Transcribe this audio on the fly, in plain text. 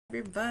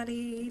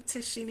Everybody,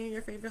 Tashina,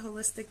 your favorite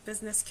holistic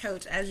business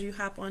coach. As you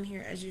hop on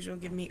here, as usual,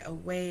 give me a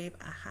wave,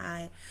 a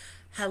hi,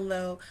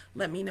 hello.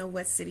 Let me know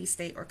what city,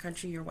 state, or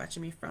country you're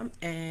watching me from.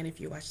 And if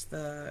you watch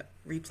the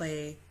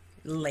replay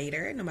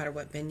later, no matter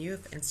what venue,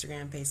 if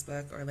Instagram,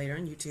 Facebook, or later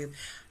on YouTube,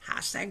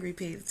 hashtag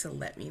replay to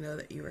let me know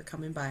that you were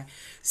coming by.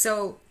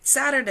 So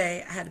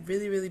Saturday, I had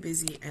really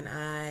busy, and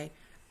I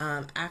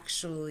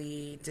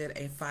actually did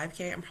a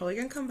 5K. I'm probably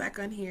gonna come back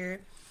on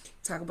here,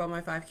 talk about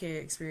my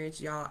 5K experience,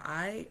 y'all.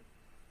 I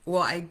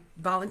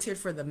volunteered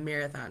for the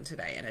marathon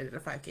today, and I did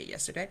a 5K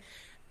yesterday,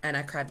 and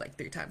I cried like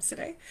 3 times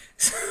today.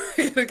 So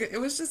it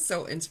was just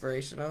so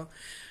inspirational.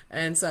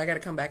 And so I got to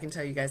come back and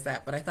tell you guys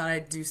that. But I thought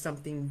I'd do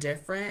something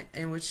different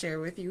and would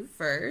share with you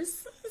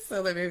first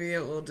so that maybe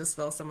it will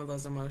dispel some of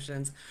those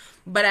emotions.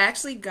 But I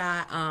actually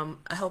got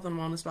a health and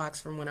wellness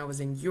box from when I was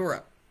in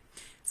Europe.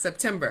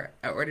 September,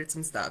 I ordered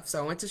some stuff. So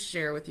I want to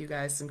share with you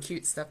guys some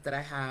cute stuff that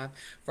I have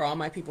for all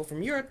my people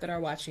from Europe that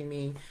are watching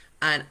me,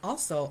 and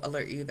also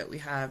alert you that we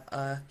have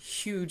a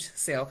huge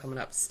sale coming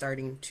up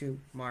starting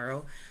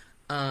tomorrow.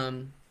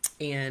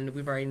 And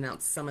we've already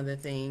announced some of the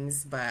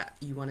things, but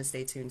you want to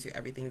stay tuned to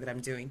everything that I'm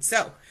doing.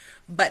 So,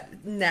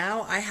 but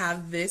now I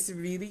have this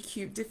really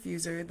cute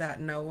diffuser that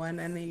no one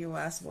in the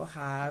US will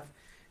have,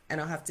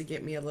 and I'll have to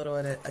get me a little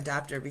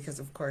adapter because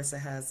of course it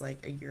has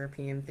like a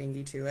European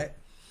thingy to it.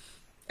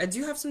 I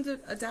do have some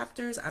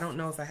adapters. I don't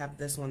know if I have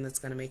this one that's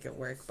going to make it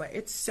work, but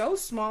it's so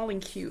small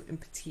and cute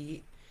and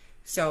petite.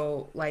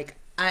 So like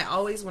I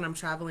always, when I'm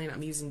traveling,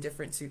 I'm using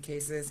different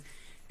suitcases,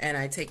 and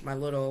I take my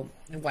little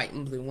white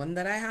and blue one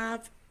that I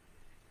have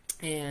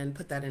and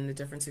put that into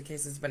different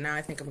suitcases. But now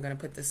I think I'm going to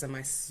put this in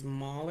my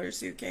smaller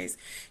suitcase,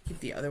 keep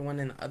the other one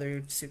in the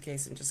other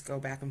suitcase, and just go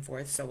back and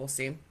forth. So we'll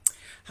see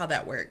how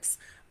that works.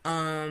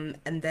 And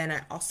then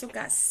I also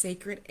got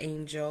Sacred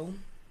Angel.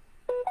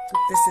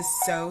 This is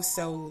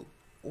so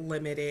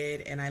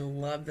limited, and I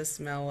love the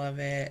smell of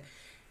it,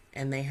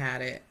 and they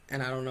had it,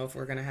 and I don't know if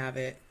we're gonna have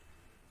it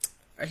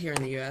here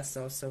in the US,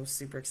 so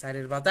super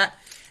excited about that.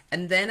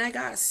 And then I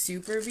got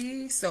Super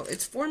V. So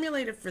it's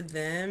formulated for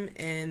them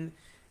in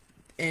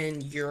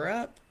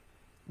Europe,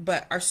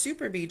 but our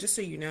Super V, just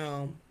so you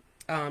know,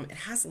 it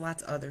has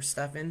lots of other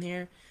stuff in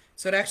here.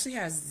 So it actually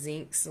has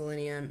zinc,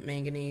 selenium,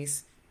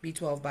 manganese,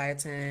 B12,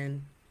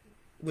 biotin,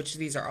 which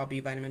these are all B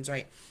vitamins,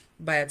 right?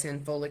 Biotin,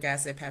 folic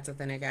acid,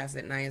 pantothenic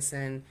acid,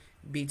 niacin,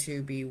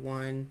 B2,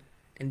 B1,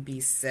 and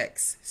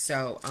B6.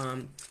 So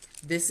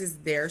this is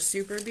their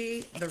Super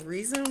B. The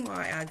reason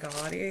why I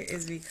got it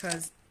is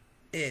because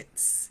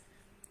it's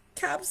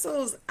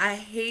capsules. I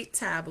hate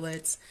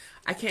tablets.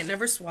 I can't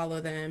never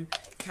swallow them.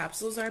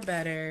 Capsules are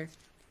better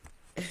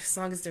as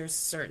long as they're a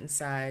certain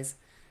size.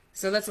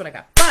 So that's what I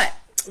got. But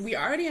we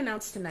already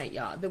announced tonight,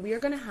 y'all, that we are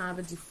going to have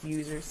a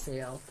diffuser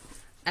sale.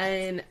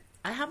 And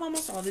I have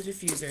almost all the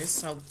diffusers.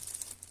 So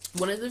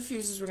one of the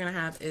diffusers we're going to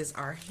have is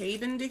our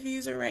Haven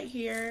diffuser right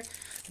here.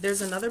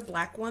 There's another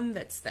black one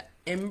that's the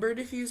Ember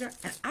diffuser,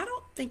 and I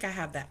don't think I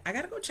have that. I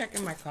got to go check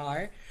in my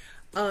car.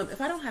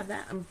 If I don't have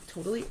that, I'm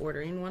totally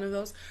ordering one of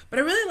those. But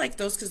I really like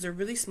those because they're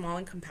really small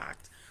and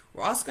compact.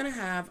 We're also going to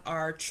have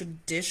our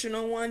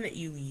traditional one that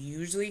you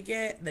usually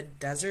get, the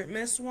Desert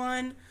Mist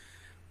one.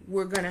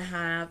 We're going to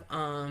have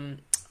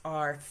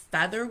our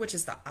Feather, which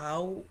is the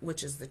Owl,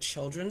 which is the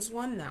children's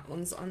one. That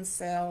one's on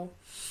sale.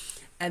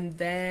 And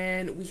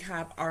then we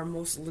have our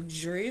most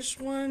luxurious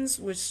ones,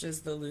 which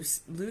is the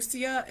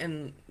Lucia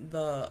and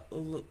the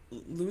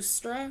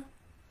Lustra.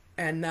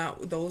 And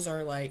those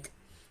are like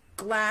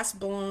glass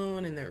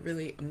blown, and they're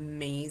really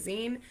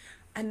amazing.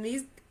 And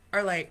these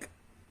are like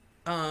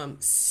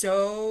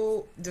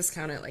so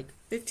discounted, like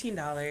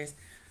 $15.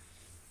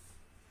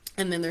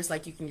 And then there's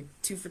like, you can get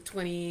 2 for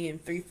 $20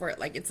 and 3 for it.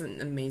 Like, it's an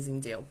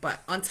amazing deal.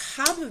 But on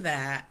top of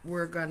that,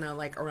 we're gonna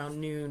like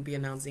around noon be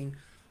announcing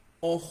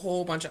a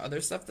whole bunch of other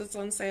stuff that's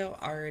on sale.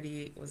 I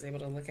already was able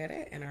to look at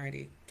it and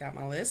already got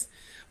my list.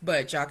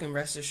 But y'all can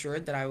rest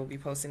assured that I will be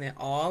posting it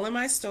all in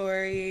my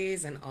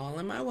stories and all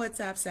in my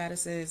WhatsApp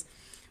statuses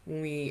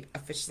when we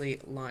officially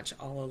launch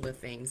all of the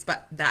things.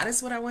 But that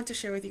is what I want to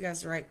share with you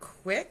guys right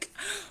quick.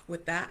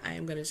 With that, I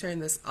am going to turn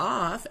this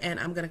off, and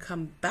I'm going to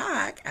come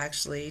back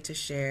actually to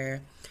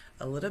share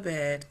a little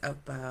bit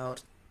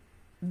about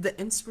the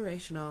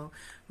inspirational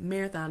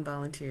marathon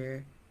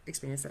volunteer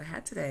experience that I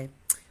had today.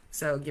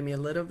 So give me a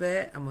little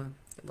bit. I'm going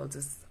to load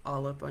this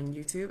all up on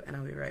YouTube, and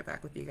I'll be right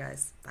back with you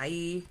guys.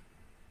 Bye.